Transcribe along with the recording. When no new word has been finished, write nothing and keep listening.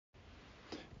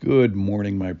Good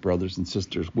morning, my brothers and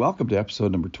sisters. Welcome to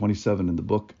episode number 27 in the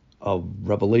book of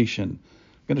Revelation.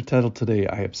 I'm going to title today,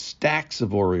 I have stacks of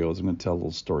Oreos. I'm going to tell a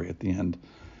little story at the end.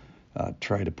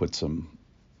 Try to put some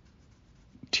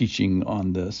teaching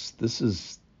on this. This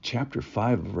is chapter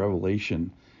 5 of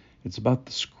Revelation. It's about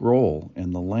the scroll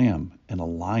and the lamb and a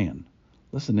lion.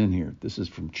 Listen in here. This is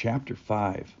from chapter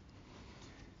 5.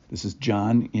 This is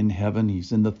John in heaven.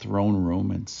 He's in the throne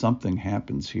room and something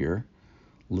happens here.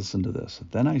 Listen to this.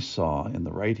 Then I saw in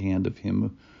the right hand of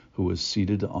him who was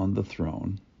seated on the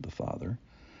throne, the Father,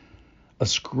 a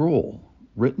scroll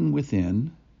written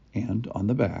within and on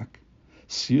the back,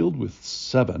 sealed with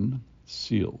 7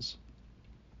 seals.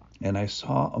 And I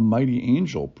saw a mighty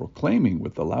angel proclaiming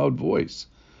with a loud voice,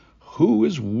 "Who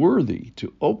is worthy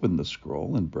to open the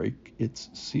scroll and break its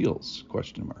seals?" ?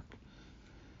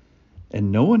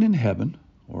 And no one in heaven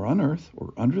or on earth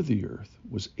or under the earth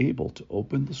was able to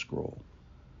open the scroll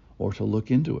or to look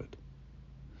into it.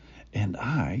 And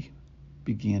I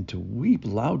began to weep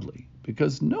loudly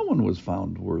because no one was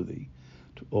found worthy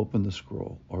to open the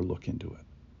scroll or look into it.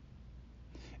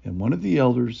 And one of the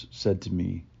elders said to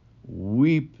me,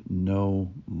 "Weep no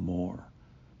more.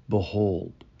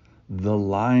 Behold, the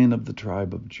Lion of the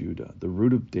tribe of Judah, the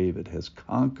Root of David, has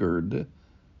conquered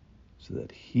so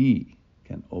that he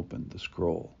can open the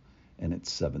scroll and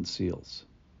its 7 seals."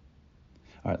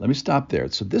 All right, let me stop there.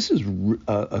 So this is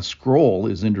a scroll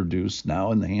is introduced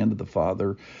now in the hand of the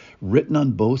Father, written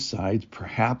on both sides,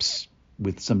 perhaps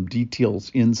with some details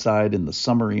inside and the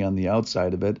summary on the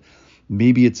outside of it.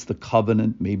 Maybe it's the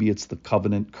covenant. Maybe it's the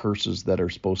covenant curses that are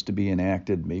supposed to be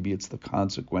enacted. Maybe it's the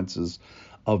consequences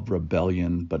of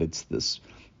rebellion, but it's this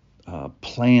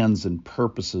plans and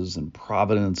purposes and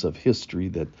providence of history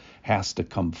that has to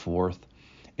come forth.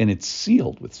 And it's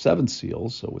sealed with 7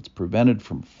 seals, so it's prevented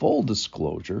from full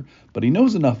disclosure, but he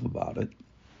knows enough about it.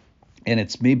 And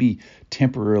it's maybe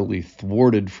temporarily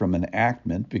thwarted from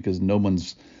enactment because no one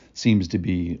seems to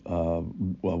be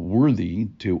worthy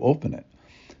to open it.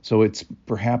 So it's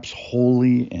perhaps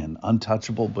holy and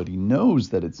untouchable, but he knows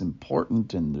that it's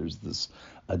important and there's this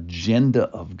agenda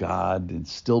of God and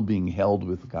still being held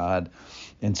with God.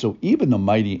 And so even the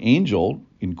mighty angel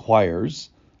inquires,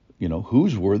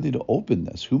 who's worthy to open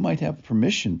this? Who might have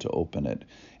permission to open it?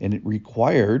 And it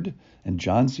required, and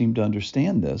John seemed to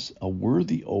understand this, a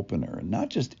worthy opener. And not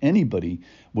just anybody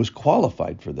was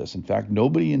qualified for this. In fact,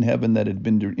 nobody in heaven that had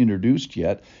been introduced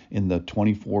yet in the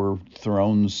 24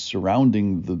 thrones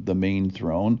surrounding the main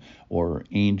throne, or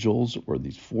angels, or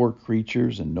these 4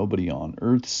 creatures, and nobody on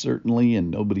earth certainly, and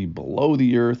nobody below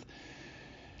the earth.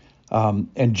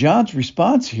 And John's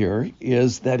response here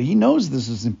is that he knows this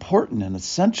is important and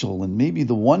essential and maybe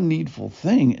the one needful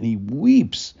thing, and he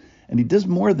weeps. And he does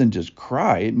more than just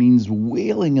cry. It means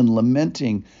wailing and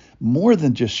lamenting, more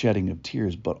than just shedding of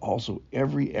tears, but also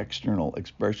every external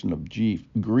expression of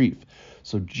grief.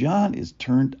 So John is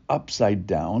turned upside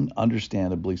down,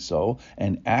 understandably so,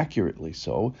 and accurately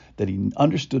so, that he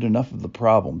understood enough of the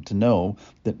problem to know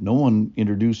that no one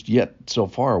introduced yet so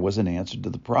far was an answer to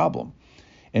the problem.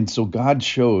 And so God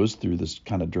shows through this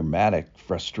kind of dramatic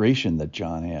frustration that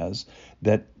John has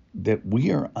that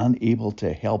we are unable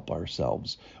to help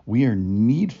ourselves. We are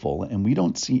needful, and we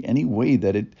don't see any way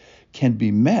that it can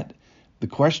be met. The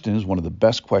question is one of the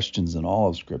best questions in all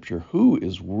of Scripture. Who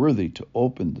is worthy to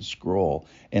open the scroll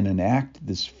and enact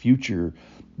this future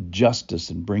justice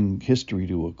and bring history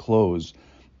to a close?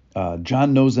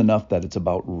 John knows enough that it's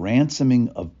about ransoming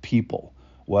of people.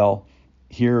 Well,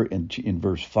 here in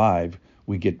verse 5,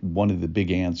 we get one of the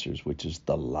big answers, which is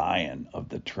the Lion of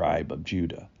the tribe of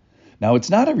Judah. Now,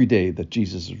 it's not every day that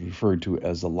Jesus is referred to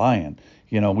as a lion.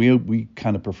 We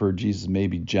kind of prefer Jesus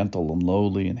maybe gentle and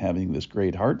lowly and having this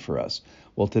great heart for us.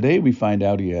 Well, today we find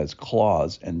out he has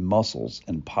claws and muscles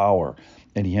and power,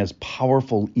 and he has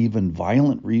powerful, even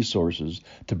violent resources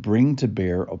to bring to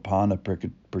bear upon a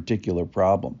particular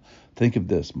problem. Think of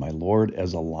this, my Lord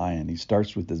as a lion. He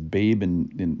starts with this babe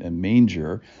in a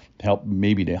manger,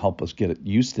 maybe to help us get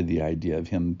used to the idea of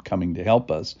him coming to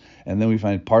help us. And then we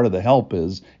find part of the help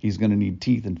is he's going to need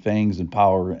teeth and fangs and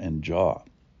power and jaw.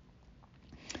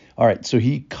 All right, so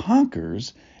he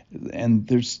conquers, and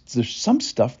there's some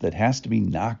stuff that has to be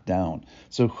knocked down.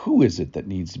 So who is it that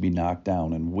needs to be knocked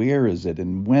down, and where is it,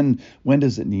 and when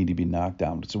does it need to be knocked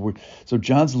down? So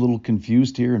John's a little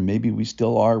confused here, and maybe we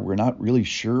still are. We're not really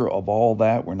sure of all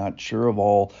that. We're not sure of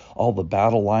all the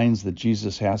battle lines that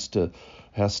Jesus has to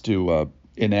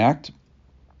enact.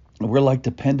 We're like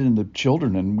dependent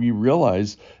children, and we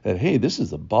realize that, hey, this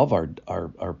is above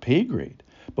our pay grade.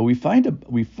 But we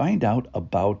find out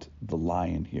about the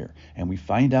lion here, and we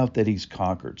find out that he's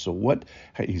conquered. So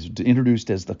he's introduced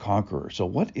as the conqueror. So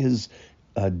what is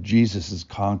what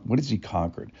has he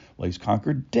conquered? Well, he's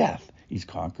conquered death. He's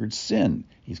conquered sin.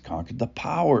 He's conquered the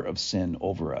power of sin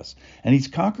over us. And he's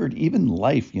conquered even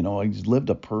life. He's lived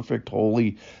a perfect,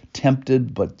 holy,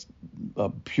 tempted, but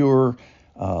pure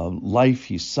life.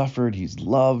 He's suffered. He's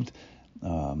loved.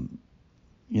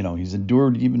 He's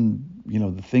endured even,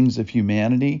 the things of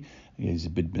humanity. He's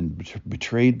been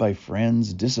betrayed by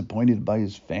friends, disappointed by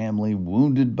his family,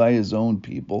 wounded by his own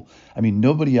people. I mean,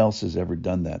 nobody else has ever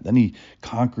done that. Then he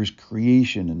conquers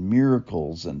creation and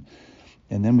miracles, and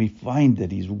then we find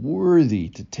that he's worthy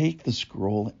to take the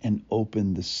scroll and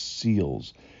open the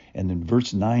seals. And in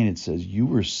verse 9 it says, "You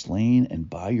were slain, and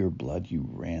by your blood you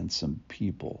ransomed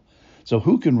people." So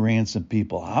who can ransom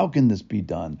people? How can this be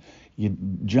done?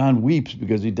 John weeps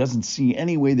because he doesn't see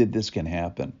any way that this can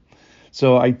happen.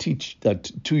 So I teach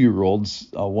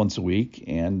 2-year-olds once a week,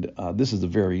 and this is a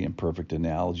very imperfect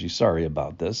analogy. Sorry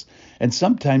about this. And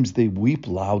sometimes they weep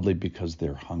loudly because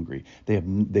they're hungry.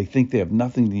 They think they have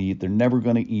nothing to eat. They're never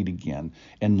going to eat again,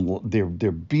 and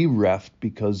they're bereft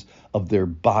because of their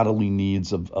bodily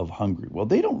needs of hungry. Well,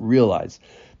 they don't realize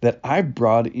that I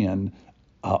brought in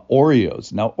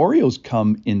Oreos. Now, Oreos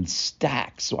come in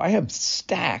stacks. So I have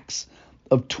stacks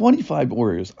of 25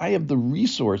 Oreos. I have the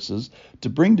resources to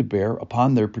bring to bear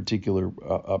upon their particular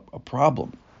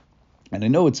problem. And I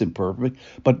know it's imperfect,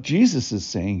 but Jesus is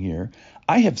saying here,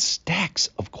 I have stacks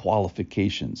of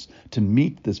qualifications to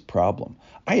meet this problem.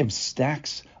 I have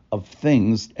stacks of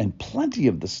things and plenty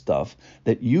of the stuff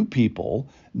that you people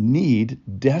need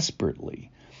desperately.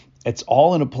 It's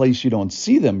all in a place you don't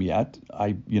see them yet.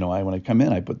 When I come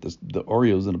in, I put the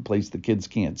Oreos in a place the kids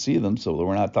can't see them, so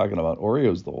we're not talking about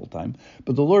Oreos the whole time.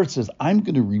 But the Lord says, I'm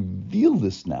going to reveal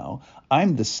this now.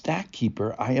 I'm the stack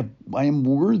keeper. I am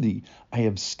worthy. I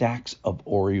have stacks of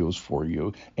Oreos for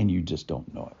you, and you just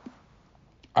don't know it.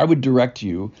 I would direct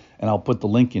you, and I'll put the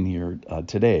link in here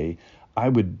today. I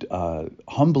would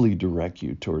humbly direct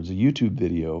you towards a YouTube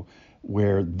video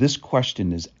where this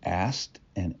question is asked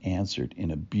and answered in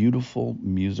a beautiful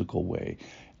musical way.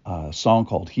 A song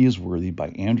called "He Is Worthy" by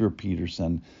Andrew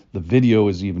Peterson. The video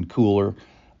is even cooler.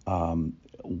 A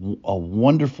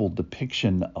wonderful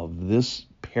depiction of this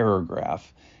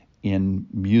paragraph in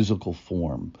musical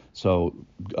form. So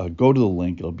go to the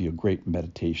link. It'll be a great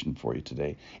meditation for you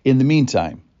today. In the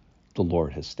meantime, the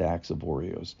Lord has stacks of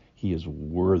Oreos. He is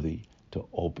worthy to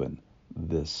open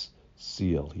this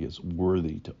seal. He is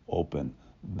worthy to open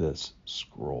this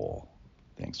scroll.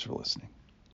 Thanks for listening.